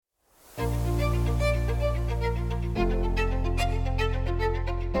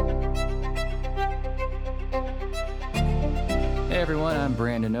everyone, I'm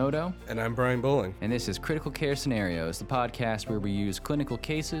Brandon Odo. And I'm Brian Bowling. And this is Critical Care Scenarios, the podcast where we use clinical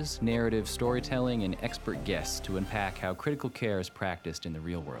cases, narrative storytelling, and expert guests to unpack how critical care is practiced in the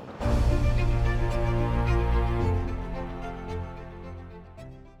real world.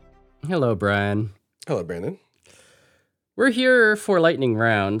 Hello, Brian. Hello, Brandon. We're here for lightning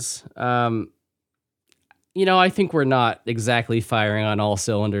rounds. I think we're not exactly firing on all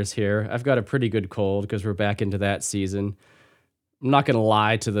cylinders here. I've got a pretty good cold because we're back into that season. I'm not going to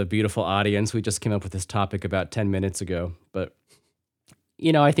lie to the beautiful audience. We just came up with this topic about 10 minutes ago. But,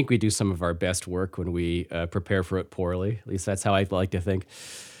 I think we do some of our best work when we prepare for it poorly. At least that's how I like to think.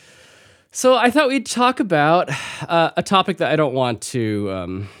 So I thought we'd talk about a topic that I don't want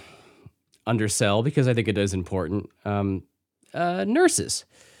to undersell because I think it is important. Nurses.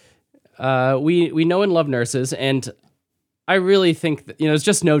 We know and love nurses, and I really think that, there's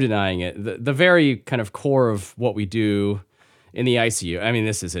just no denying it. The very kind of core of what we do in the ICU, I mean,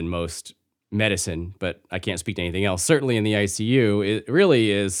 this is in most medicine, but I can't speak to anything else. Certainly in the ICU, it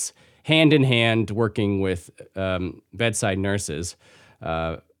really is hand in hand working with bedside nurses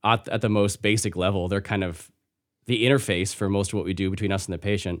at the most basic level. They're kind of the interface for most of what we do between us and the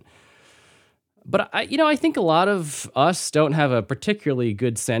patient. But I think a lot of us don't have a particularly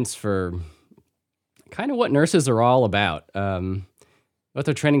good sense for kind of what nurses are all about, what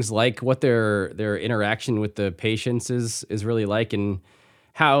their training's like, what their interaction with the patients is really like, and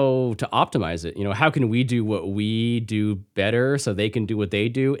how to optimize it. How can we do what we do better so they can do what they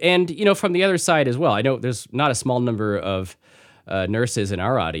do? And from the other side as well, I know there's not a small number of nurses in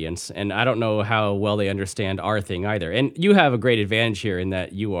our audience, and I don't know how well they understand our thing either. And you have a great advantage here in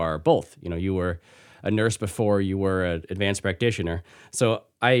that you are both. You were a nurse before you were an advanced practitioner. So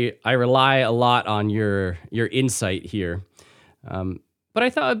I rely a lot on your insight here. But I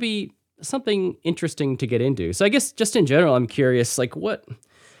thought it'd be something interesting to get into. So I guess just in general, I'm curious, like what,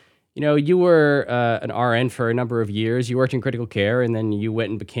 you were an RN for a number of years. You worked in critical care, and then you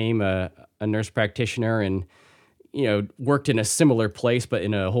went and became a nurse practitioner and worked in a similar place, but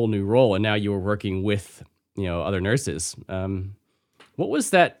in a whole new role. And now you were working with, other nurses. What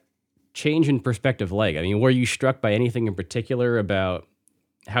was that change in perspective like? I mean, were you struck by anything in particular about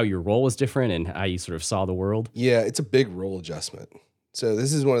how your role was different and how you sort of saw the world? Yeah, it's a big role adjustment. So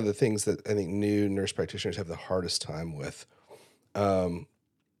this is one of the things that I think new nurse practitioners have the hardest time with,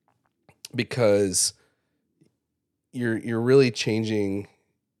 because you're really changing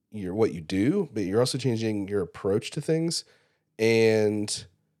what you do, but you're also changing your approach to things, and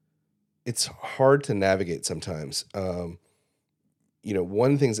it's hard to navigate sometimes. One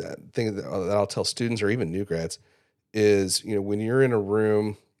thing that I'll tell students or even new grads is, when you're in a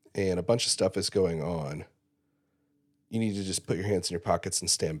room and a bunch of stuff is going on, you need to just put your hands in your pockets and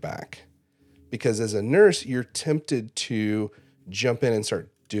stand back, because as a nurse, you're tempted to jump in and start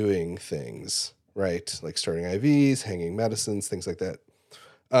doing things, right? Like starting IVs, hanging medicines, things like that.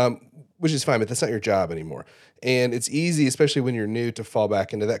 Which is fine, but that's not your job anymore. And it's easy, especially when you're new, to fall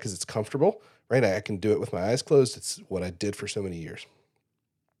back into that because it's comfortable, right? I can do it with my eyes closed. It's what I did for so many years.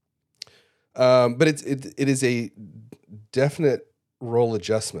 But it is a definite role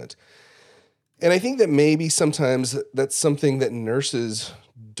adjustment. And I think that maybe sometimes that's something that nurses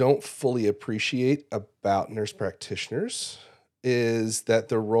don't fully appreciate about nurse practitioners, is that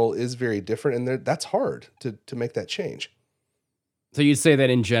their role is very different, and that's hard to make that change. So you'd say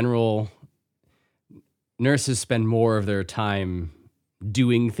that in general, nurses spend more of their time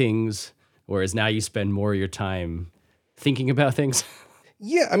doing things, whereas now you spend more of your time thinking about things?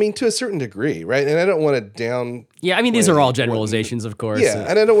 Yeah, I mean, to a certain degree, right? And I don't want to down... Yeah, I mean, these are all generalizations, of course. Yeah,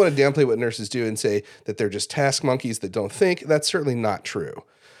 and I don't want to downplay what nurses do and say that they're just task monkeys that don't think. That's certainly not true,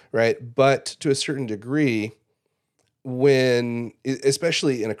 right? But to a certain degree,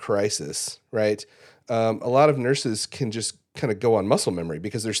 especially in a crisis, right, a lot of nurses can just kind of go on muscle memory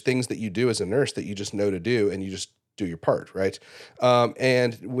because there's things that you do as a nurse that you just know to do, and you just do your part, right?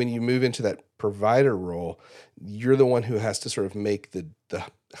 And when you move into that provider role, you're the one who has to sort of make the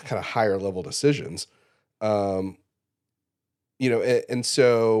kind of higher level decisions. And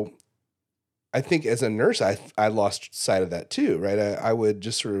so I think as a nurse, I lost sight of that too, right? I would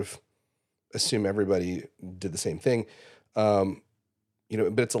just sort of assume everybody did the same thing. But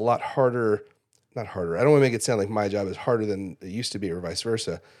it's a lot harder. Not harder. I don't want to make it sound like my job is harder than it used to be or vice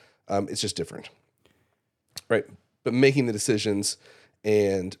versa. It's just different, right? But making the decisions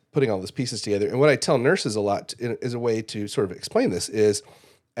and putting all those pieces together. And what I tell nurses a lot is a way to sort of explain this is,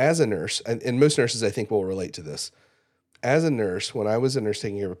 as a nurse, and most nurses I think will relate to this, as a nurse, when I was a nurse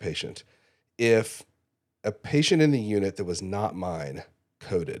taking care of a patient, if a patient in the unit that was not mine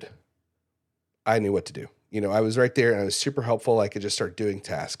coded, I knew what to do. I was right there and I was super helpful. I could just start doing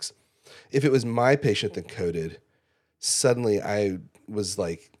tasks. If it was my patient that coded, suddenly I was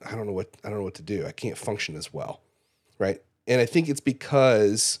like, I don't know what to do. I can't function as well. Right. And I think it's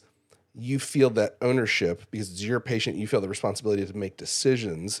because you feel that ownership, because it's your patient, you feel the responsibility to make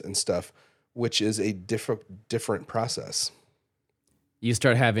decisions and stuff, which is a different process. You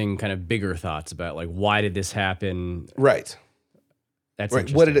start having kind of bigger thoughts about like, why did this happen? Right. That's right.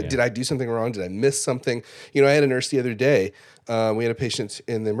 interesting. Did I do something wrong? Did I miss something? I had a nurse the other day. We had a patient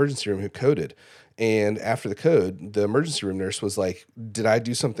in the emergency room who coded. And after the code, the emergency room nurse was like, did I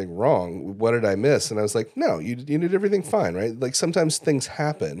do something wrong? What did I miss? And I was like, no, you did everything fine, right? Like sometimes things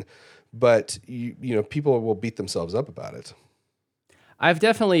happen, but people will beat themselves up about it. I've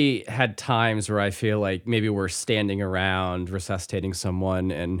definitely had times where I feel like maybe we're standing around resuscitating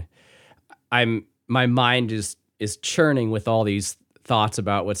someone and my mind is churning with all these thoughts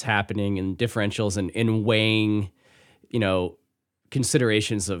about what's happening and differentials and weighing,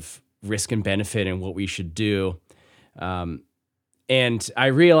 considerations of risk and benefit and what we should do. And I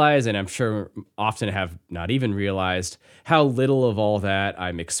realize, and I'm sure often have not even realized, how little of all that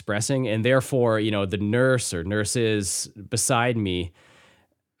I'm expressing. And therefore, the nurse or nurses beside me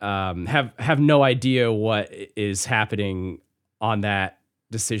have no idea what is happening on that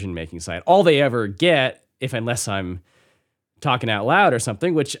decision-making side. All they ever get, unless I'm talking out loud or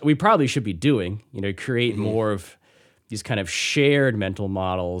something, which we probably should be doing, create more of these kind of shared mental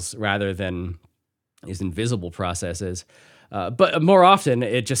models rather than these invisible processes. But more often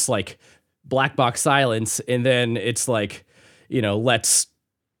it just like black box silence. And then it's like, let's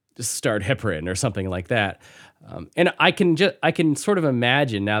just start heparin or something like that. And I can sort of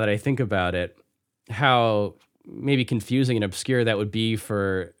imagine now that I think about it, how maybe confusing and obscure that would be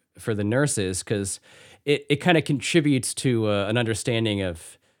for the nurses, because it kind of contributes to an understanding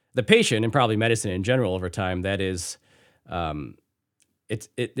of the patient and probably medicine in general over time. That is,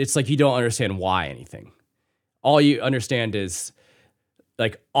 it's like you don't understand why anything. All you understand is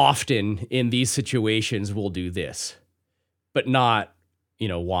like often in these situations we'll do this, but not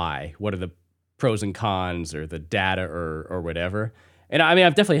why. What are the pros and cons or the data or whatever. And I mean,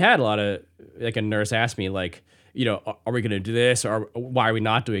 I've definitely had a lot of, like a nurse ask me like, are we going to do this or why are we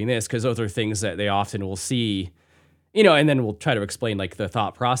not doing this? Because those are things that they often will see, and then we'll try to explain like the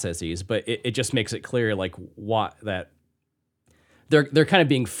thought processes, but it just makes it clear like what that they're kind of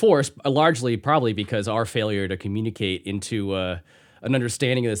being forced, largely probably because our failure to communicate into an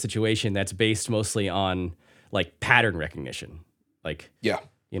understanding of the situation that's based mostly on like pattern recognition. Like, yeah.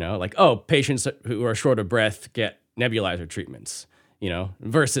 Like, oh, patients who are short of breath get nebulizer treatments,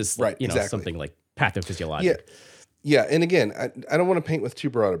 versus, exactly. Something like pathophysiologic. Yeah. Yeah. And again, I don't want to paint with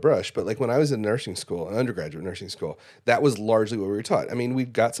too broad a brush, but like when I was in nursing school, undergraduate nursing school, that was largely what we were taught. I mean, we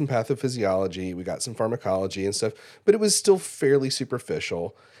got some pathophysiology, we got some pharmacology and stuff, but it was still fairly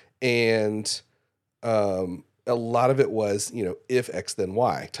superficial. And a lot of it was, if X, then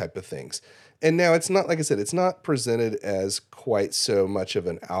Y type of things. And now it's not, like I said, it's not presented as quite so much of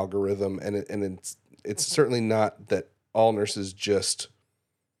an algorithm, and it's certainly not that all nurses just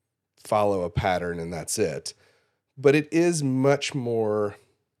follow a pattern and that's it. But it is much more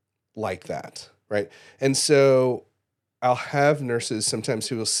like that, right? And so I'll have nurses sometimes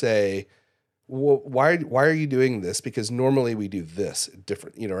who will say, well, why are you doing this? Because normally we do this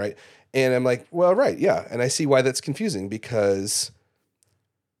different, right? And I'm like, well, right, yeah. And I see why that's confusing because,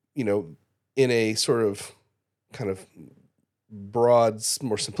 in a sort of kind of broad,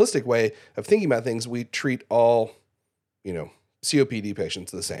 more simplistic way of thinking about things, we treat all, COPD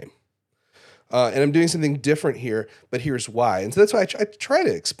patients the same. And I'm doing something different here, but here's why. And so that's why I try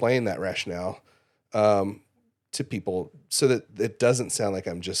to explain that rationale to people so that it doesn't sound like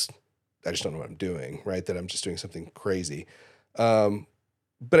I just don't know what I'm doing, right? That I'm just doing something crazy.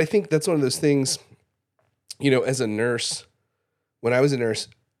 But I think that's one of those things, as a nurse, when I was a nurse,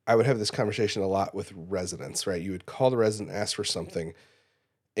 I would have this conversation a lot with residents, right? You would call the resident, ask for something,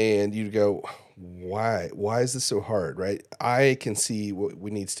 and you'd go, why? Why is this so hard, right? I can see what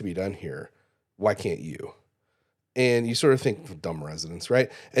needs to be done here. Why can't you? And you sort of think, dumb residents,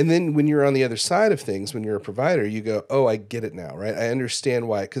 right? And then when you're on the other side of things, when you're a provider, you go, oh, I get it now, right? I understand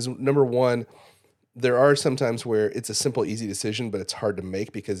why. Because number one, there are some times where it's a simple, easy decision, but it's hard to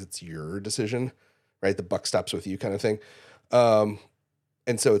make because it's your decision, right? The buck stops with you kind of thing.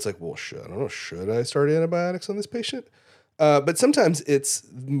 And so it's like, well, should I start antibiotics on this patient? But sometimes it's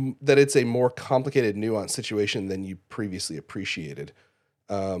that it's a more complicated, nuanced situation than you previously appreciated.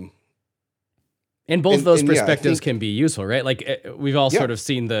 And both of those and yeah, I perspectives think, can be useful, right? Like we've all yeah, sort of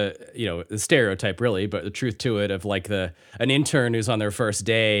seen the stereotype really, but the truth to it of like an intern who's on their first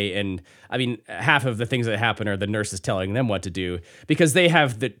day. And I mean, half of the things that happen are the nurses telling them what to do because they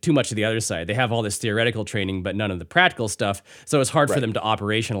have too much of the other side. They have all this theoretical training, but none of the practical stuff. So it's hard for right, them to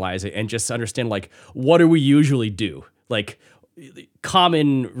operationalize it and just understand like, what do we usually do? Like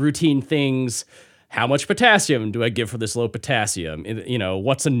common routine things. How much potassium do I give for this low potassium?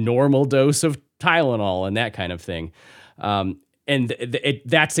 What's a normal dose of Tylenol and that kind of thing.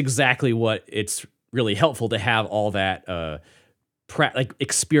 That's exactly what it's really helpful to have all that like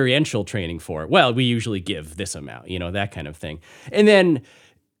experiential training for. Well, we usually give this amount, that kind of thing. And then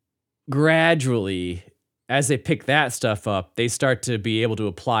gradually, as they pick that stuff up, they start to be able to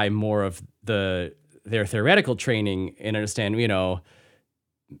apply more of their theoretical training and understand,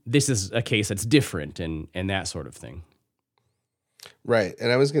 this is a case that's different and that sort of thing. right.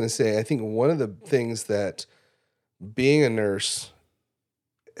 And I was going to say, I think one of the things that being a nurse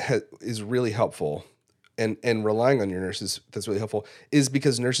is really helpful, and relying on your nurses that's really helpful, is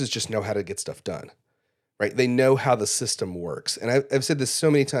because nurses just know how to get stuff done, right? They know how the system works. And I've said this so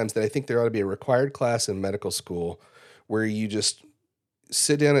many times that I think there ought to be a required class in medical school where you just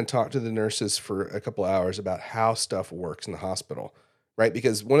sit down and talk to the nurses for a couple hours about how stuff works in the hospital, right?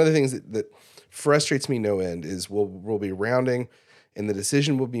 Because one of the things that frustrates me no end is we'll be rounding, and the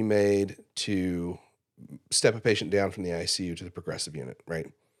decision will be made to step a patient down from the ICU to the progressive unit,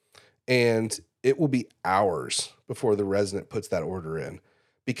 right? And it will be hours before the resident puts that order in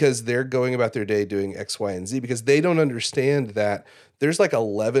because they're going about their day doing X, Y, and Z because they don't understand that there's like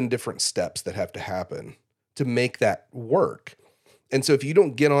 11 different steps that have to happen to make that work. And so if you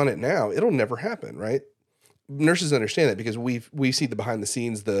don't get on it now, it'll never happen, right? Nurses understand that because we see the behind the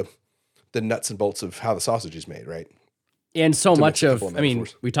scenes, the nuts and bolts of how the sausage is made, right? And so To much mix a of, couple of I mean,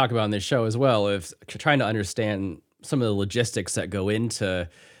 metaphors. we talk about on this show as well, of trying to understand some of the logistics that go into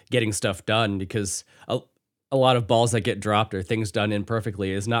getting stuff done because a lot of balls that get dropped or things done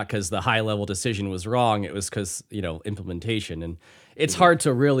imperfectly is not because the high level decision was wrong. It was because, implementation. And it's hard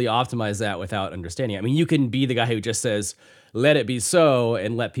to really optimize that without understanding. I mean, you can be the guy who just says, let it be so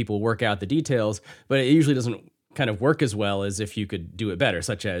and let people work out the details, but it usually doesn't kind of work as well as if you could do it better,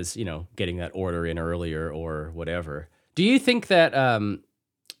 such as, getting that order in earlier or whatever. Do you think that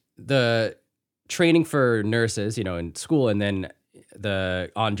the training for nurses, in school and then the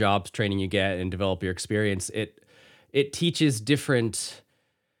on-job training you get and develop your experience, it teaches different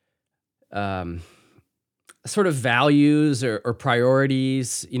sort of values or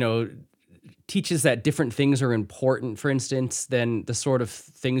priorities, teaches that different things are important, for instance, than the sort of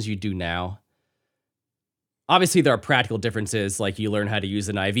things you do now? Obviously, there are practical differences, like you learn how to use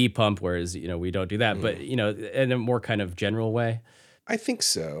an IV pump, whereas, we don't do that, but, in a more kind of general way. I think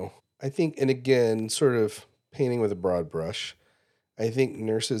so. I think, and again, sort of painting with a broad brush, I think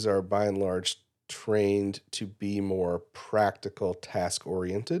nurses are by and large trained to be more practical, task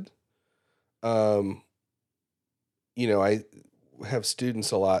oriented. I have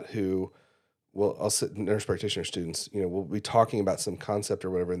students a lot who I'll sit nurse practitioner students, we'll be talking about some concept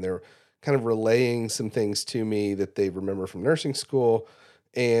or whatever, and they're kind of relaying some things to me that they remember from nursing school.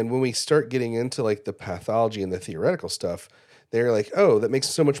 And when we start getting into like the pathology and the theoretical stuff, they're like, oh, that makes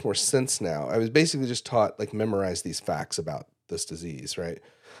so much more sense now. I was basically just taught like memorize these facts about this disease, right?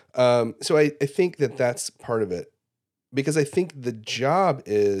 So I think that that's part of it because I think the job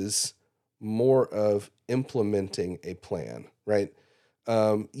is more of implementing a plan, right?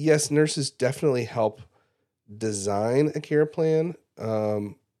 Yes, nurses definitely help design a care plan.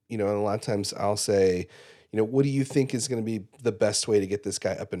 And a lot of times I'll say, what do you think is going to be the best way to get this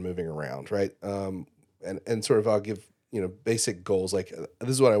guy up and moving around, right? And sort of I'll give, basic goals like this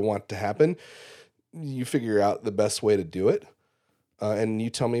is what I want to happen. You figure out the best way to do it, and you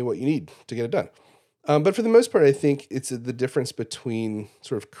tell me what you need to get it done. But for the most part, I think it's the difference between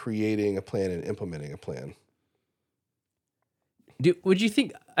sort of creating a plan and implementing a plan. Would you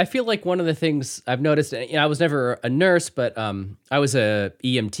think? I feel like one of the things I've noticed, I was never a nurse, but I was a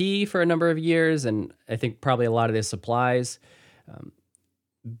EMT for a number of years, and I think probably a lot of this applies.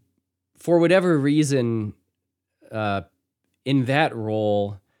 For whatever reason, in that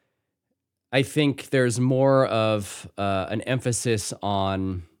role, I think there's more of an emphasis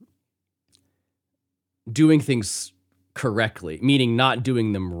on doing things correctly, meaning not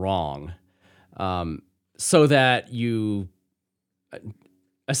doing them wrong, so that you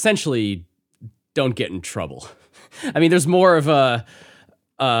essentially don't get in trouble. I mean, there's more of a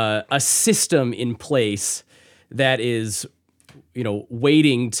system in place that is,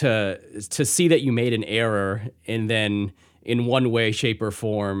 waiting to see that you made an error and then in one way, shape, or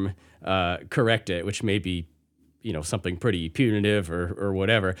form, correct it, which may be, something pretty punitive or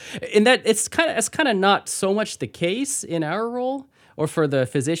whatever. And that it's kind of not so much the case in our role or for the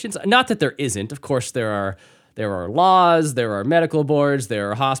physicians. Not that there isn't. Of course, there are laws, there are medical boards, there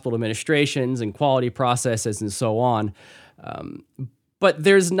are hospital administrations and quality processes and so on. But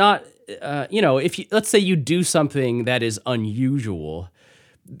there's not, if you, let's say you do something that is unusual,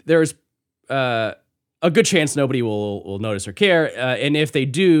 there's a good chance nobody will notice or care. And if they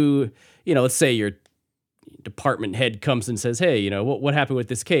do, let's say your department head comes and says, hey, what happened with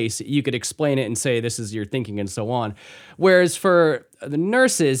this case? You could explain it and say, this is your thinking and so on. Whereas for the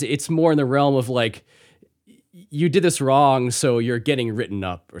nurses, it's more in the realm of like, you did this wrong, so you're getting written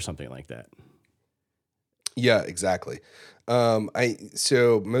up or something like that. Yeah, exactly.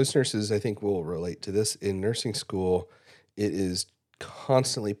 So most nurses, I think, will relate to this. In nursing school, it is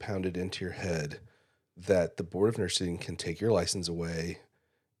constantly pounded into your head that the board of nursing can take your license away,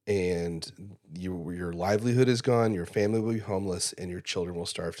 and your livelihood is gone, your family will be homeless, and your children will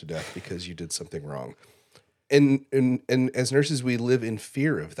starve to death because you did something wrong. And as nurses, we live in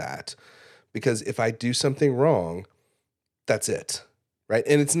fear of that, because if I do something wrong, that's it. Right.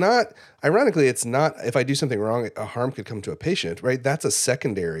 And it's not, ironically, it's not, if I do something wrong, a harm could come to a patient, right? That's a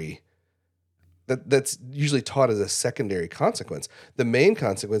secondary, that's usually taught as a secondary consequence. The main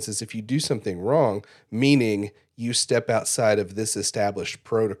consequence is if you do something wrong, meaning you step outside of this established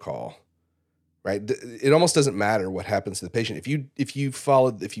protocol, right? It almost doesn't matter what happens to the patient. If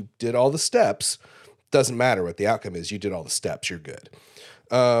you did all the steps, doesn't matter what the outcome is. You did all the steps, you're good.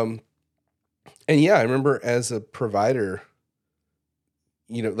 And yeah, I remember as a provider,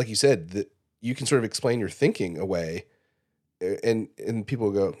 like you said, that you can sort of explain your thinking away, and people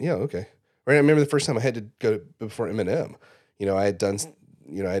will go, yeah, okay. Right. I remember the first time I had to go before M&M, I had done,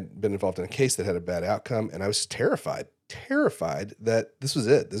 I'd been involved in a case that had a bad outcome, and I was terrified that this was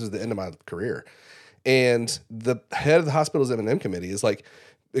it. This was the end of my career. And the head of the hospital's M&M committee is like,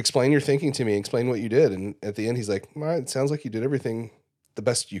 explain your thinking to me, explain what you did. And at the end, he's like, all right, it sounds like you did everything the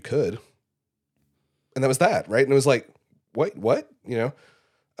best you could. And that was that. Right. And it was like, what?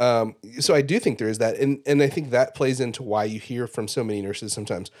 So I do think there is that. And I think that plays into why you hear from so many nurses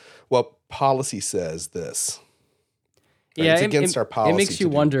sometimes, well, policy says this. Right? Yeah. It's against our policy. It makes you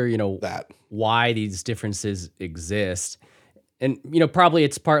wonder, that. why these differences exist. And, probably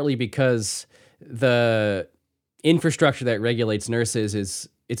it's partly because the infrastructure that regulates nurses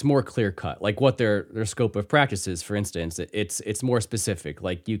it's more clear cut, like what their scope of practice is. For instance, it's more specific.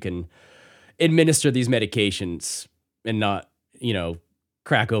 Like you can administer these medications and not,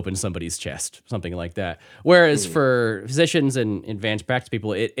 crack open somebody's chest, something like that. Whereas for physicians and advanced practice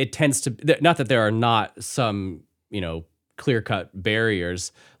people, it tends to, not that there are not some, clear-cut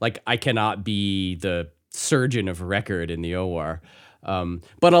barriers. Like I cannot be the surgeon of record in the OR.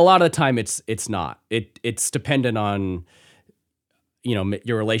 But a lot of the time it's not. It's dependent on,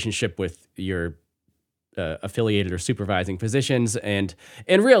 your relationship with your affiliated or supervising physicians. And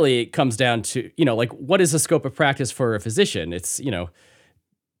really it comes down to, like what is the scope of practice for a physician? It's,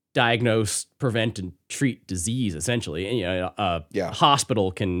 diagnose, prevent, and treat disease, essentially. And, a hospital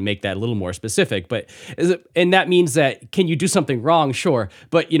can make that a little more specific, and that means that, can you do something wrong? Sure.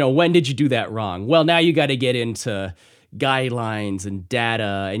 But, when did you do that wrong? Well, now you got to get into guidelines and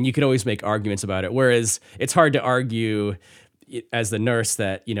data, and you can always make arguments about it. Whereas it's hard to argue as the nurse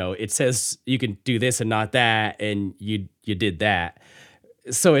that, it says you can do this and not that, and you did that.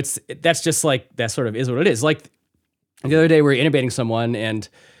 So that's just like, that sort of is what it is. Like the other day we were intubating someone, and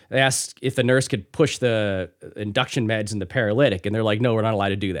they asked if the nurse could push the induction meds in the paralytic, and they're like, no, we're not allowed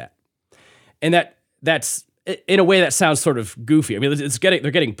to do that. And that's in a way that sounds sort of goofy. I mean,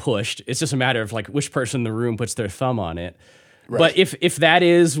 they're getting pushed. It's just a matter of like which person in the room puts their thumb on it. Right. But if that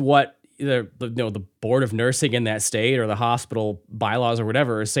is what the board of nursing in that state or the hospital bylaws or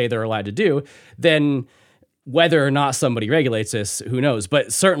whatever say they're allowed to do, then whether or not somebody regulates this, who knows?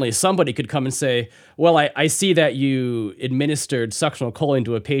 But certainly somebody could come and say, well, I see that you administered succinylcholine choline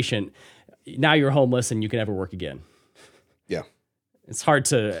to a patient. Now you're homeless and you can never work again. Yeah. It's hard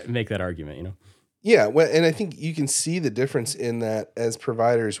to make that argument, Yeah. Well, and I think you can see the difference in that as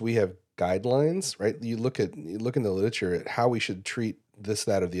providers, we have guidelines, right? You look in the literature at how we should treat this,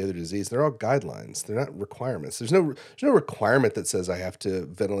 that, or the other disease. They're all guidelines. They're not requirements. There's no requirement that says I have to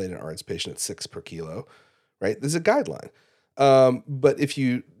ventilate an ARDS patient at 6 per kilo. Right? There's a guideline. But if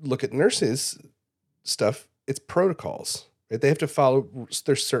you look at nurses stuff, it's protocols, right? They have to follow,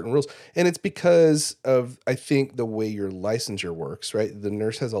 there's certain rules. And it's because of, I think, the way your licensure works, right? The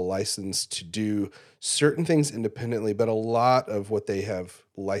nurse has a license to do certain things independently, but a lot of what they have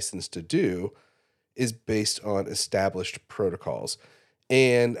licensed to do is based on established protocols.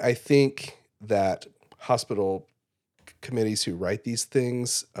 And I think that hospital committees who write these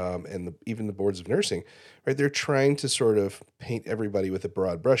things, and even the boards of nursing, right, they're trying to sort of paint everybody with a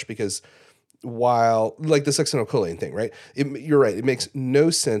broad brush because while, like the succinylcholine thing, right, you're right, it makes no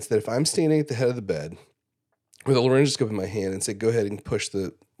sense that if I'm standing at the head of the bed with a laryngoscope in my hand and say, go ahead and push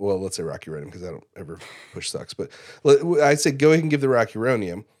let's say rocuronium because I don't ever push sucks, but I say, go ahead and give the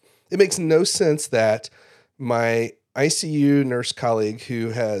rocuronium. It makes no sense that my ICU nurse colleague who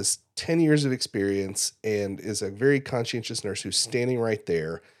has 10 years of experience and is a very conscientious nurse who's standing right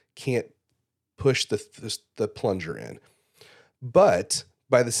there can't push the plunger in. But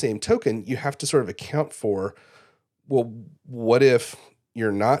by the same token, you have to sort of account for, well, what if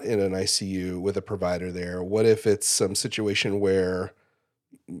you're not in an ICU with a provider there? What if it's some situation where,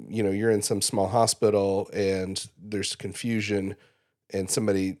 you're in some small hospital and there's confusion and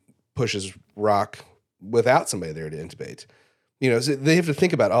somebody pushes rock without somebody there to intubate? So they have to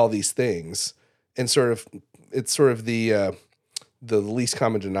think about all these things, and it's sort of the least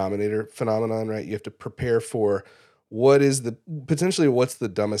common denominator phenomenon, right? You have to prepare for what's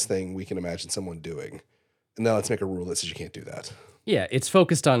the dumbest thing we can imagine someone doing. And now let's make a rule that says you can't do that. Yeah, it's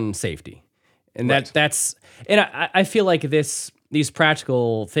focused on safety. And Right. that's I feel like these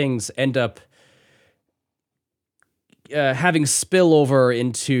practical things end up having spillover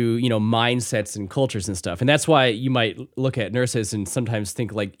into, mindsets and cultures and stuff. And that's why you might look at nurses and sometimes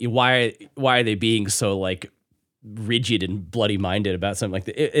think like, why are they being so like rigid and bloody minded about something like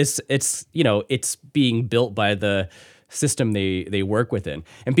that? It's being built by the system they work within.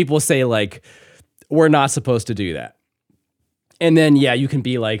 And people say like, we're not supposed to do that. And then, yeah, you can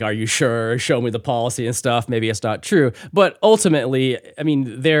be like, are you sure? Show me the policy and stuff. Maybe it's not true. But ultimately, I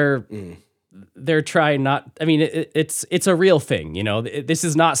mean, they're trying not, I mean, it's a real thing, this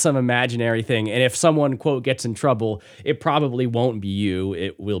is not some imaginary thing. And if someone, quote, gets in trouble, it probably won't be you.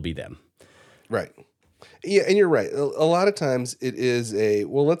 It will be them. Right. Yeah. And you're right. A lot of times it is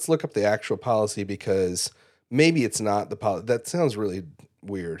let's look up the actual policy because maybe it's not the policy. That sounds really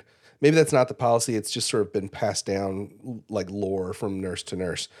weird. Maybe that's not the policy. It's just sort of been passed down like lore from nurse to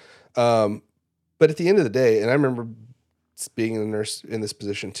nurse. But at the end of the day, and I remember being a nurse in this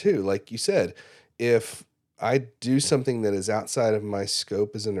position too, like you said, if I do something that is outside of my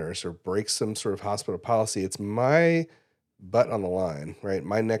scope as a nurse or breaks some sort of hospital policy, it's my butt on the line, right?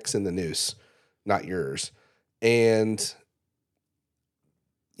 My neck's in the noose, not yours. And,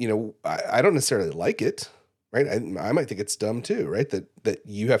 I don't necessarily like it. Right. I might think it's dumb too, right? That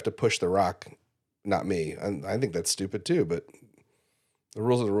you have to push the rock, not me. I think that's stupid too, but the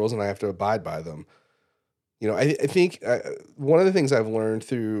rules are the rules and I have to abide by them. I think one of the things I've learned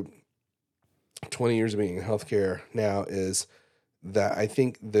through 20 years of being in healthcare now is that I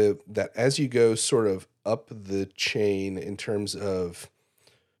think that as you go sort of up the chain in terms of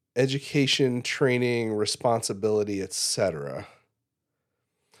education, training, responsibility, etc.,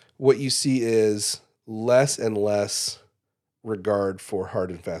 what you see is less and less regard for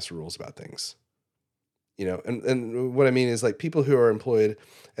hard and fast rules about things, and what I mean is like people who are employed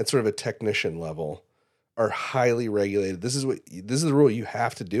at sort of a technician level are highly regulated. This is the rule. You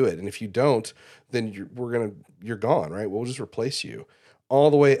have to do it. And if you don't, then you're gone, right? We'll just replace you, all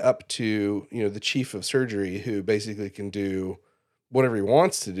the way up to, the chief of surgery who basically can do whatever he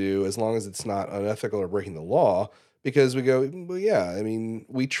wants to do as long as it's not unethical or breaking the law. Because we go, well, yeah, I mean,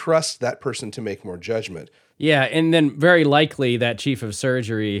 we trust that person to make more judgment. Yeah, and then very likely that chief of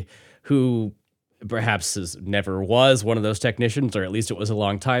surgery who perhaps never was one of those technicians, or at least it was a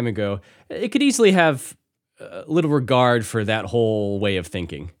long time ago, it could easily have little regard for that whole way of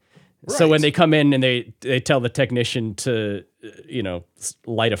thinking. Right. So when they come in and they tell the technician to,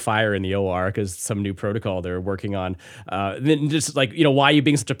 light a fire in the OR because some new protocol they're working on, then just like, why are you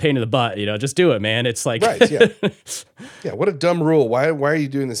being such a pain in the butt? Just do it, man. It's like, right, yeah. Yeah, what a dumb rule. Why are you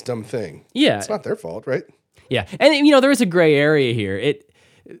doing this dumb thing? Yeah. It's not their fault, right? Yeah. And, there is a gray area here.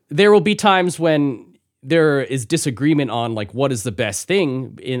 There will be times when there is disagreement on like what is the best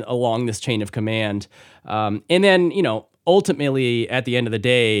thing along this chain of command. And then, ultimately at the end of the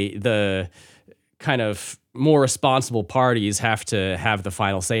day, the kind of more responsible parties have to have the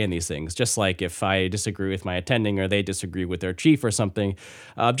final say in these things. Just like if I disagree with my attending or they disagree with their chief or something,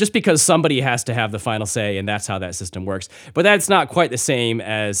 just because somebody has to have the final say and that's how that system works. But that's not quite the same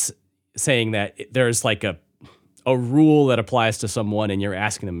as saying that there's like a rule that applies to someone and you're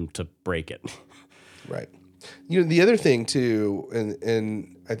asking them to break it. Right. The other thing too,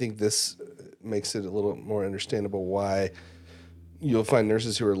 and I think this makes it a little more understandable why you'll find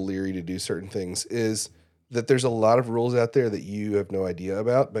nurses who are leery to do certain things, is that there's a lot of rules out there that you have no idea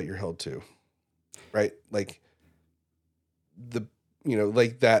about, but you're held to, right? Like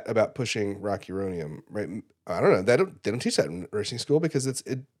like that about pushing rocuronium, right? I don't know. They don't teach that in nursing school because it's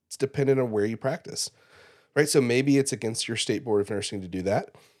dependent on where you practice, right? So maybe it's against your state board of nursing to do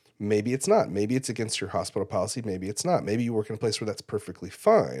that. Maybe it's not. Maybe it's against your hospital policy. Maybe it's not. Maybe you work in a place where that's perfectly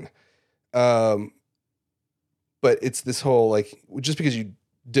fine. But it's this whole like, just because you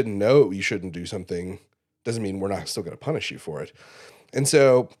didn't know you shouldn't do something doesn't mean we're not still going to punish you for it. And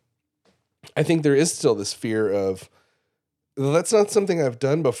so I think there is still this fear of, well, that's not something I've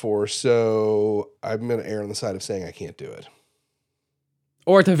done before, so I'm going to err on the side of saying I can't do it.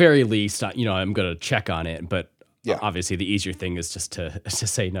 Or at the very least, I'm going to check on it. But Yeah. obviously, the easier thing is just to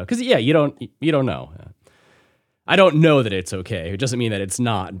say no, because you don't know. I don't know that it's okay. It doesn't mean that it's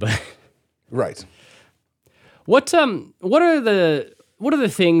not. But Right. what are the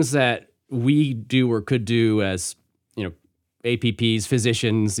things that we do or could do as APPs,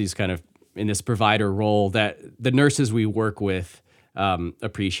 physicians, these kind of in this provider role that the nurses we work with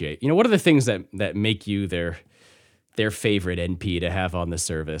appreciate? What are the things that make you their favorite NP to have on the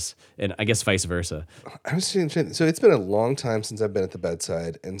service, and I guess vice versa? I was thinking, so it's been a long time since I've been at the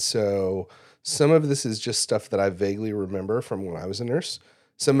bedside, and so some of this is just stuff that I vaguely remember from when I was a nurse.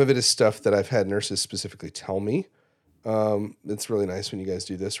 Some of it is stuff that I've had nurses specifically tell me. It's really nice when you guys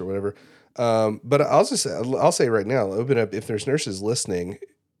do this or whatever. But I'll say right now, I'll open up, if there's nurses listening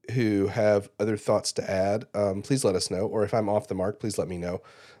who have other thoughts to add, please let us know. Or if I'm off the mark, please let me know.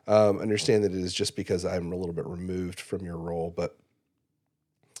 Understand that it is just because I'm a little bit removed from your role. But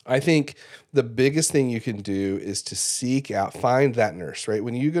I think the biggest thing you can do is to find that nurse, right?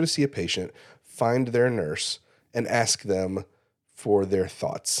 When you go to see a patient, find their nurse and ask them for their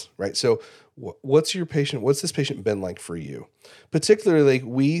thoughts, right? So what's this patient been like for you? Particularly,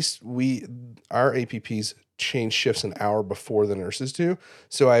 our APPs change shifts an hour before the nurses do.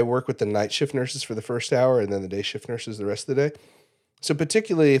 So I work with the night shift nurses for the first hour and then the day shift nurses the rest of the day. So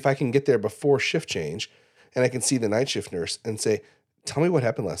particularly if I can get there before shift change and I can see the night shift nurse and say, tell me what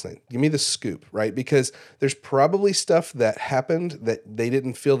happened last night. Give me the scoop, right? Because there's probably stuff that happened that they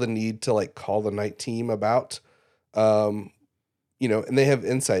didn't feel the need to like call the night team about, and they have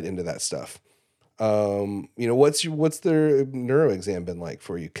insight into that stuff. What's their neuro exam been like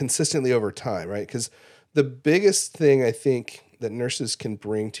for you consistently over time, right? Because the biggest thing I think that nurses can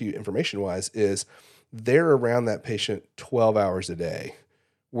bring to you information-wise is they're around that patient 12 hours a day,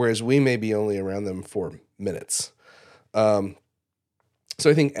 whereas we may be only around them for minutes. So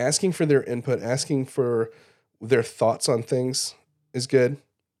I think asking for their input, asking for their thoughts on things is good.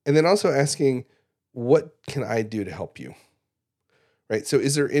 And then also asking, what can I do to help you? Right? So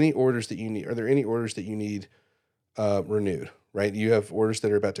is there any orders that you need? Are there any orders that you need renewed? Right? You have orders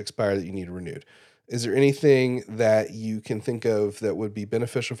that are about to expire that you need renewed. Is there anything that you can think of that would be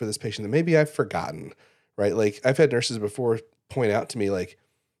beneficial for this patient that maybe I've forgotten? Right? Like I've had nurses before point out to me like,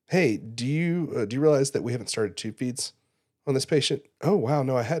 hey, do you realize that we haven't started tube feeds on this patient? Oh, wow.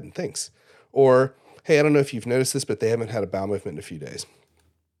 No, I hadn't. Thanks. Or, hey, I don't know if you've noticed this, but they haven't had a bowel movement in a few days.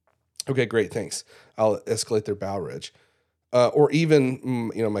 Okay, great. Thanks. I'll escalate their bowel ridge. Or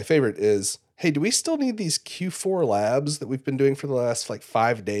even, my favorite is, hey, do we still need these Q4 labs that we've been doing for the last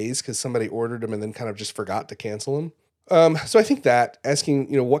 5 days because somebody ordered them and then kind of just forgot to cancel them? So I think that asking,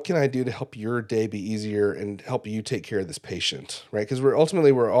 what can I do to help your day be easier and help you take care of this patient, right? Because we're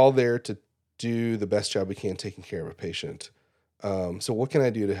all there to do the best job we can taking care of a patient. So what can I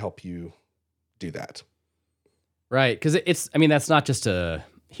do to help you do that? Right, because that's not just a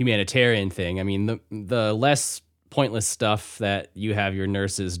humanitarian thing. I mean, the less pointless stuff that you have your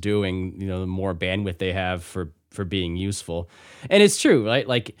nurses doing, the more bandwidth they have for being useful. And it's true, right?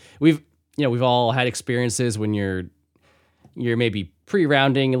 Like we've all had experiences when you're maybe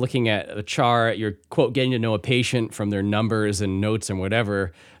pre-rounding and looking at a chart, you're quote getting to know a patient from their numbers and notes and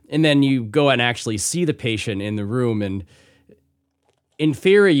whatever, and then you go and actually see the patient in the room, and in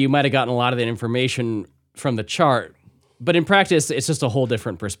theory you might have gotten a lot of that information from the chart, but in practice it's just a whole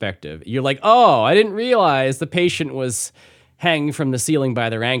different perspective. You're like, oh, I didn't realize the patient was hanging from the ceiling by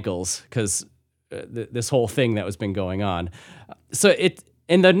their ankles because this whole thing that was been going on.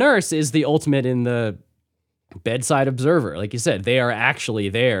 And the nurse is the ultimate in the bedside observer. Like you said, they are actually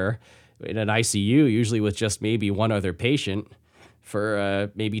there in an ICU, usually with just maybe one other patient for a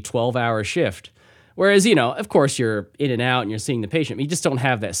maybe 12-hour shift. Whereas, of course you're in and out and you're seeing the patient, but you just don't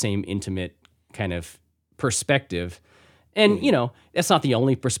have that same intimate kind of perspective. And, that's not the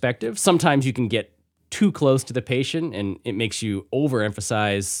only perspective. Sometimes you can get too close to the patient and it makes you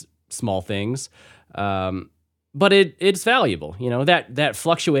overemphasize small things. But it's valuable. That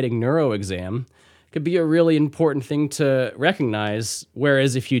fluctuating neuro exam could be a really important thing to recognize.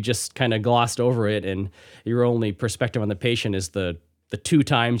 Whereas if you just kind of glossed over it and your only perspective on the patient is the the 2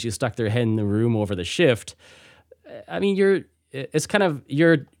 times you stuck their head in the room over the shift, I mean, it's kind of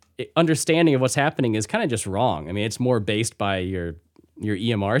your understanding of what's happening is kind of just wrong. I mean, it's more based by your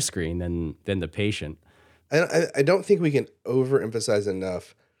EMR screen than the patient. I don't think we can overemphasize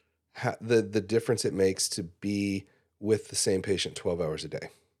enough the difference it makes to be with the same patient 12 hours a day,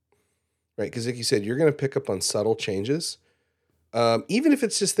 right? Because like you said, you're going to pick up on subtle changes. Even if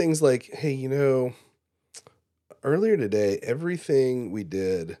it's just things like, hey, earlier today, everything we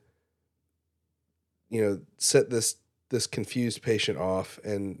did, set this confused patient off,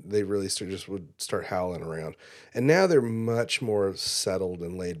 and they really would start howling around. And now they're much more settled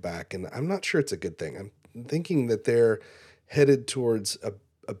and laid back. And I'm not sure it's a good thing. I'm thinking that they're headed towards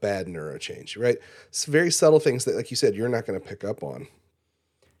a bad neuro change, right? It's very subtle things that, like you said, you're not going to pick up on.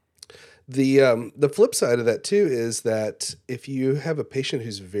 The flip side of that too is that if you have a patient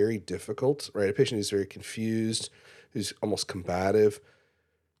who's very difficult, right, a patient who's very confused, who's almost combative,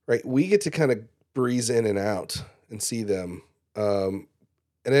 right, we get to kind of breeze in and out and see them. And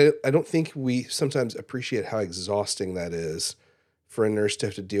I don't think we sometimes appreciate how exhausting that is for a nurse to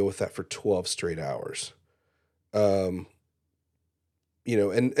have to deal with that for 12 straight hours. And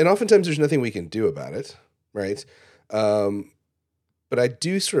oftentimes there's nothing we can do about it, right? But I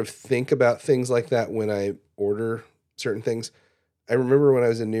do sort of think about things like that when I order certain things. I remember when I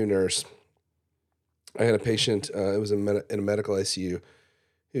was a new nurse, I had a patient, it was in a medical ICU,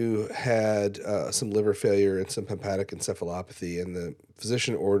 who had some liver failure and some hepatic encephalopathy, and the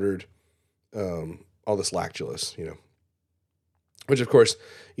physician ordered all this lactulose, which of course,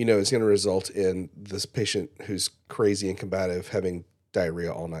 is going to result in this patient who's crazy and combative having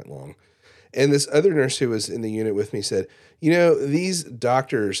diarrhea all night long. And this other nurse who was in the unit with me said, these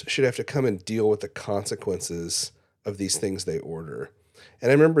doctors should have to come and deal with the consequences of these things they order.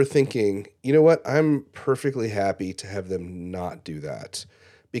 And I remember thinking, you know what? I'm perfectly happy to have them not do that.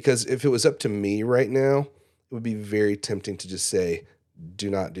 Because if it was up to me right now, it would be very tempting to just say, do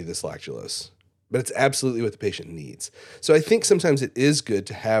not do this lactulose. But it's absolutely what the patient needs. So I think sometimes it is good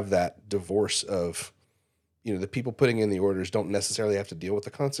to have that divorce of, the people putting in the orders don't necessarily have to deal with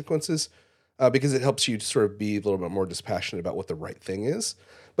the consequences, because it helps you to sort of be a little bit more dispassionate about what the right thing is.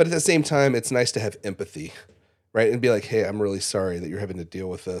 But at the same time, it's nice to have empathy, right? And be like, hey, I'm really sorry that you're having to deal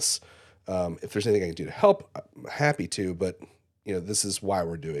with this. If there's anything I can do to help, I'm happy to, but this is why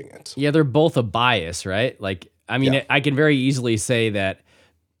we're doing it. Yeah, they're both a bias, right? Like, I mean, Yeah. I can very easily say that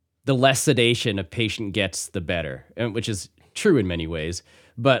the less sedation a patient gets, the better, which is true in many ways.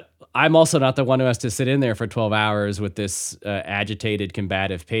 But I'm also not the one who has to sit in there for 12 hours with this agitated,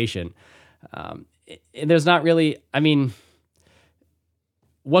 combative patient. And there's not really, I mean,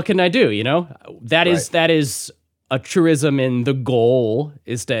 what can I do? That is a truism, and the goal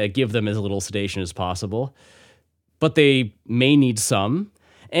is to give them as little sedation as possible. But they may need some.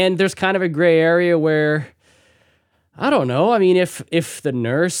 And there's kind of a gray area where, I don't know. I mean, if the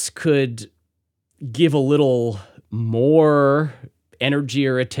nurse could give a little more energy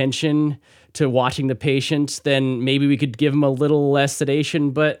or attention to watching the patient, then maybe we could give them a little less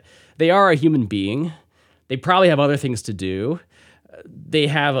sedation. But they are a human being. They probably have other things to do. They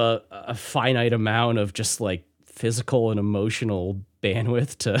have a finite amount of just like physical and emotional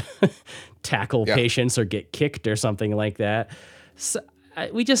bandwidth to tackle patients or get kicked or something like that. So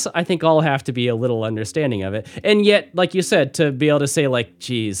I think all have to be a little understanding of it. And yet, like you said, to be able to say like,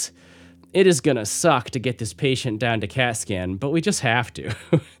 geez, it is going to suck to get this patient down to CAT scan, but we just have to.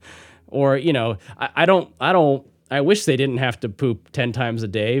 Or, I wish they didn't have to poop 10 times a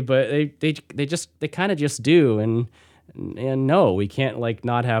day, but they kind of just do. And no, we can't like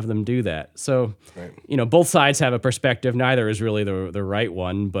not have them do that. So, right. Both sides have a perspective. Neither is really the right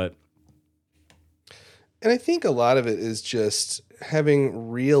one, but. And I think a lot of it is just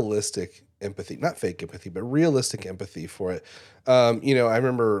having realistic empathy, not fake empathy, but realistic empathy for it. I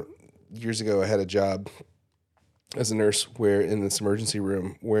remember years ago I had a job as a nurse where in this emergency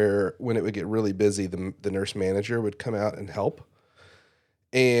room where when it would get really busy, the nurse manager would come out and help.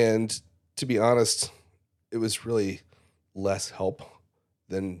 And to be honest, it was really less help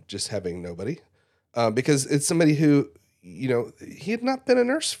than just having nobody. Because it's somebody who, he had not been a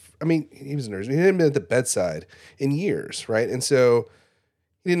nurse. I mean, he was a nurse. He hadn't been at the bedside in years, right? And so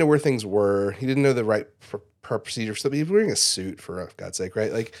he didn't know where things were. He didn't know the right procedure. So he was wearing a suit, for God's sake,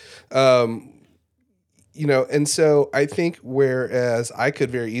 right? Like, and so I think whereas I could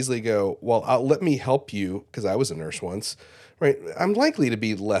very easily go, well, let me help you because I was a nurse once, right? I'm likely to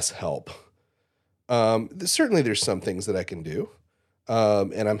be less help. Certainly there's some things that I can do.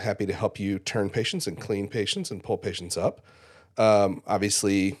 And I'm happy to help you turn patients and clean patients and pull patients up.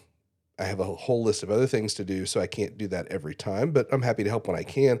 Obviously, I have a whole list of other things to do, so I can't do that every time, but I'm happy to help when I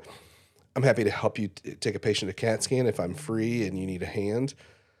can. I'm happy to help you take a patient to CAT scan if I'm free and you need a hand.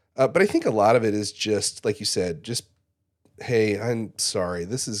 But I think a lot of it is just, like you said, just, hey, I'm sorry,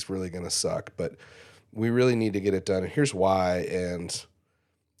 this is really going to suck, but we really need to get it done. And here's why. And,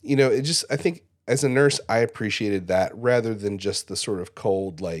 it just, I think as a nurse, I appreciated that rather than just the sort of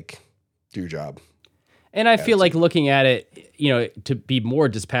cold, like, do your job. And I feel like looking at it, to be more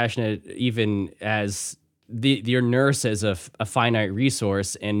dispassionate, even as your nurse as a finite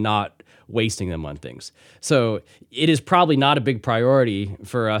resource and not wasting them on things. So it is probably not a big priority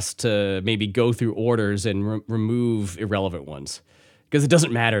for us to maybe go through orders and remove irrelevant ones because it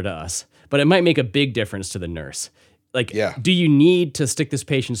doesn't matter to us. But it might make a big difference to the nurse. Like, do you need to stick this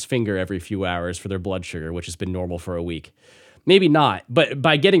patient's finger every few hours for their blood sugar, which has been normal for a week? Maybe not, but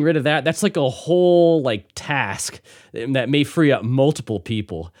by getting rid of that, that's like a whole task that may free up multiple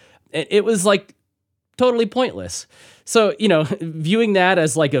people. It was totally pointless. So, viewing that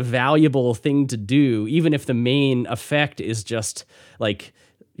as a valuable thing to do, even if the main effect is just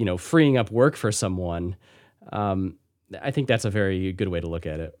freeing up work for someone, I think that's a very good way to look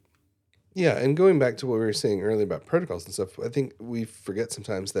at it. Yeah, and going back to what we were saying earlier about protocols and stuff, I think we forget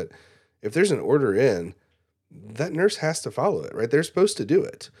sometimes that if there's an order in, that nurse has to follow it, right? They're supposed to do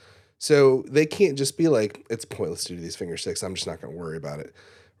it. So they can't just be like, it's pointless to do these finger sticks, I'm just not going to worry about it,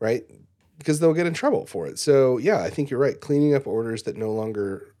 right? Because they'll get in trouble for it. So yeah, I think you're right. Cleaning up orders that no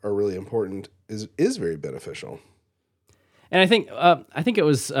longer are really important is very beneficial. And I think it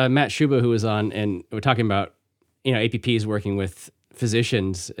was Matt Schuba who was on, and we're talking about, APPs working with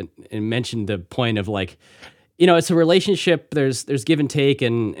physicians and mentioned the point of it's a relationship. There's give and take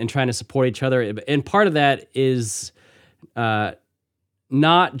and trying to support each other. And part of that is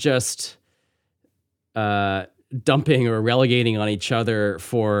not just dumping or relegating on each other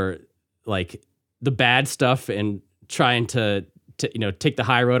for the bad stuff and trying to take the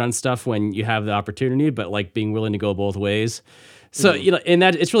high road on stuff when you have the opportunity, but being willing to go both ways. So, and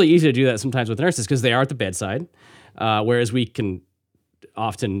that it's really easy to do that sometimes with nurses because they are at the bedside, whereas we can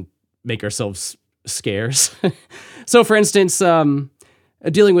often make ourselves scarce. So, for instance,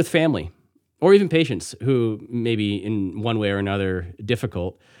 dealing with family or even patients who may be in one way or another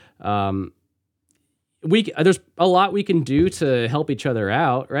difficult. There's a lot we can do to help each other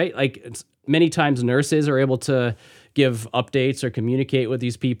out, right? Many times nurses are able to give updates or communicate with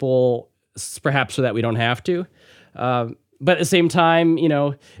these people, perhaps so that we don't have to. But at the same time,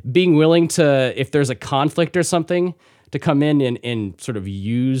 being willing to, if there's a conflict or something, to come in and sort of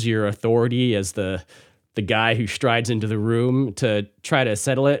use your authority as the guy who strides into the room to try to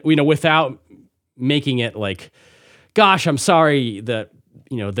settle it, without making it gosh, I'm sorry that,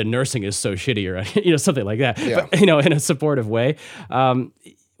 the nursing is so shitty or, something like that, but, in a supportive way.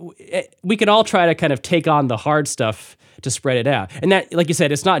 We can all try to kind of take on the hard stuff to spread it out. And that, like you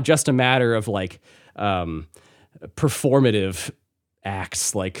said, it's not just a matter of performative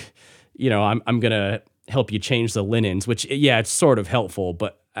acts I'm going to help you change the linens, which, it's sort of helpful,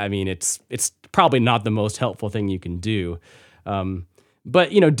 but I mean, it's probably not the most helpful thing you can do. But,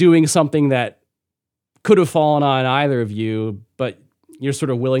 doing something that could have fallen on either of you, but you're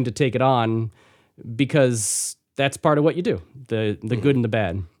sort of willing to take it on because that's part of what you do, the good and the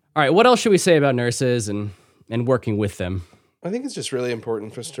bad. All right, what else should we say about nurses and working with them? I think it's just really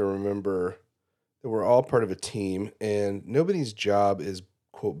important for us to remember that we're all part of a team and nobody's job is,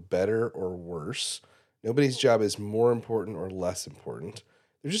 quote, better or worse. Nobody's job is more important or less important.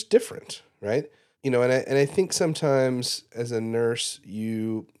 They're just different, right? And I think sometimes as a nurse,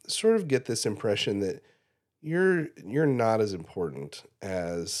 you sort of get this impression that you're not as important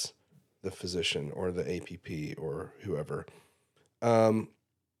as the physician or the APP or whoever.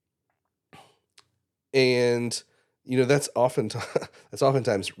 And that's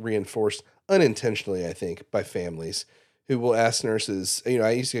oftentimes reinforced unintentionally, I think, by families who will ask nurses.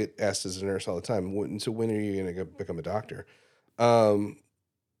 I used to get asked as a nurse all the time, so when are you going to become a doctor?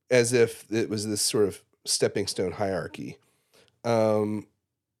 As if it was this sort of stepping stone hierarchy. And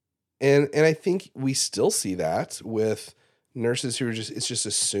I think we still see that with nurses who are it's just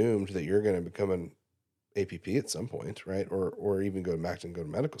assumed that you're going to become an APP at some point, right? Or even go back and go to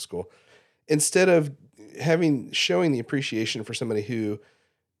medical school, instead of showing the appreciation for somebody who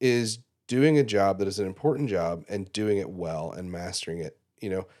is doing a job that is an important job and doing it well and mastering it.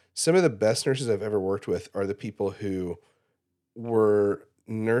 Some of the best nurses I've ever worked with are the people who were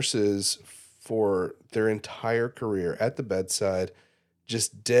nurses for their entire career at the bedside,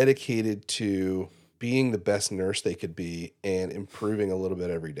 just dedicated to being the best nurse they could be and improving a little bit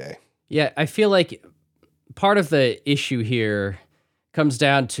every day. Yeah, I feel like part of the issue here comes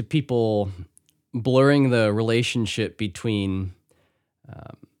down to people blurring the relationship between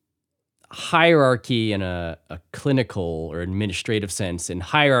hierarchy in a clinical or administrative sense and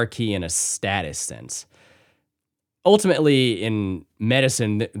hierarchy in a status sense. Ultimately, in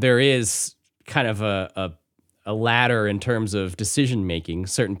medicine, there is kind of a ladder in terms of decision making.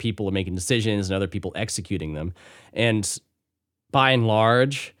 Certain people are making decisions and other people executing them. And by and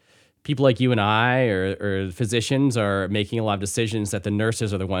large, people like you and I or physicians are making a lot of decisions that the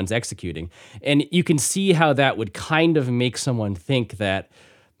nurses are the ones executing. And you can see how that would kind of make someone think that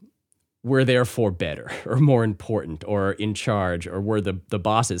we're therefore better or more important or in charge or we're the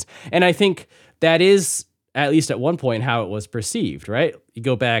bosses. And I think that is, at least at one point, how it was perceived, right? You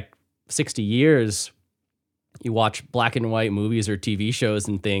go back 60 years, you watch black and white movies or TV shows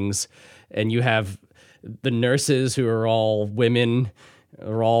and things, and you have the nurses who are all women,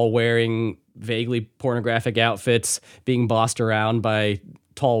 are all wearing vaguely pornographic outfits, being bossed around by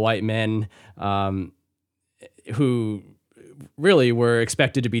tall white men who really were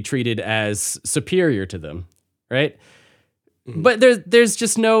expected to be treated as superior to them, right? Mm-hmm. But there's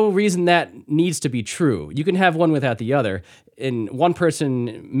just no reason that needs to be true. You can have one without the other. And one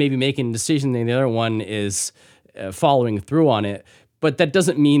person may be making a decision and the other one is following through on it. But that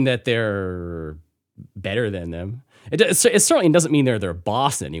doesn't mean that they're better than them. It certainly doesn't mean they're their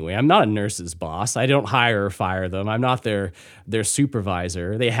boss anyway. I'm not a nurse's boss. I don't hire or fire them. I'm not their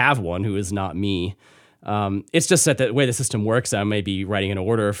supervisor. They have one who is not me. It's just that the way the system works, I may be writing an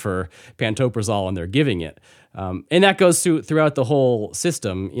order for pantoprazole and they're giving it. And that goes throughout the whole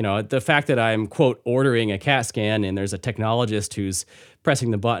system. You know, the fact that I'm, quote, ordering a CAT scan and there's a technologist who's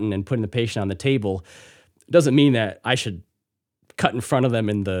pressing the button and putting the patient on the table doesn't mean that I should cut in front of them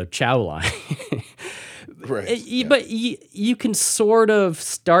in the chow line. Right. Yeah. But you can sort of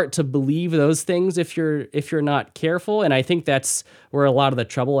start to believe those things if you're not careful, and I think that's where a lot of the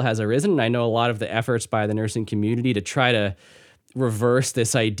trouble has arisen. And I know a lot of the efforts by the nursing community to try to reverse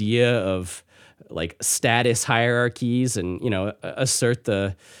this idea of like status hierarchies and, you know, assert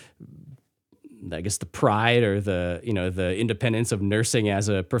the pride or the independence of nursing as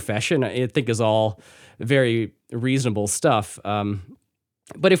a profession, I think is all very reasonable stuff.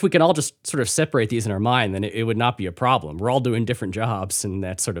 But if we can all just sort of separate these in our mind, then it would not be a problem. We're all doing different jobs, and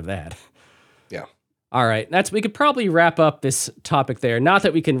that's sort of that. Yeah. All right. We could probably wrap up this topic there. Not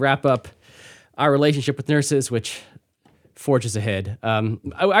that we can wrap up our relationship with nurses, which forges ahead.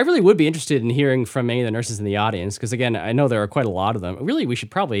 I really would be interested in hearing from any of the nurses in the audience, because again, I know there are quite a lot of them. Really, we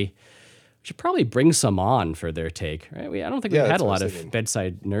should probably bring some on for their take. Right? I don't think we've had a lot of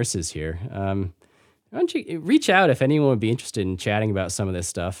bedside nurses here. Why don't you reach out if anyone would be interested in chatting about some of this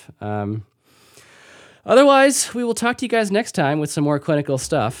stuff. Otherwise, we will talk to you guys next time with some more clinical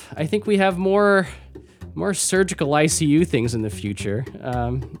stuff. I think we have more surgical ICU things in the future,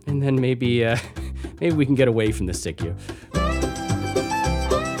 and then maybe we can get away from the SICU.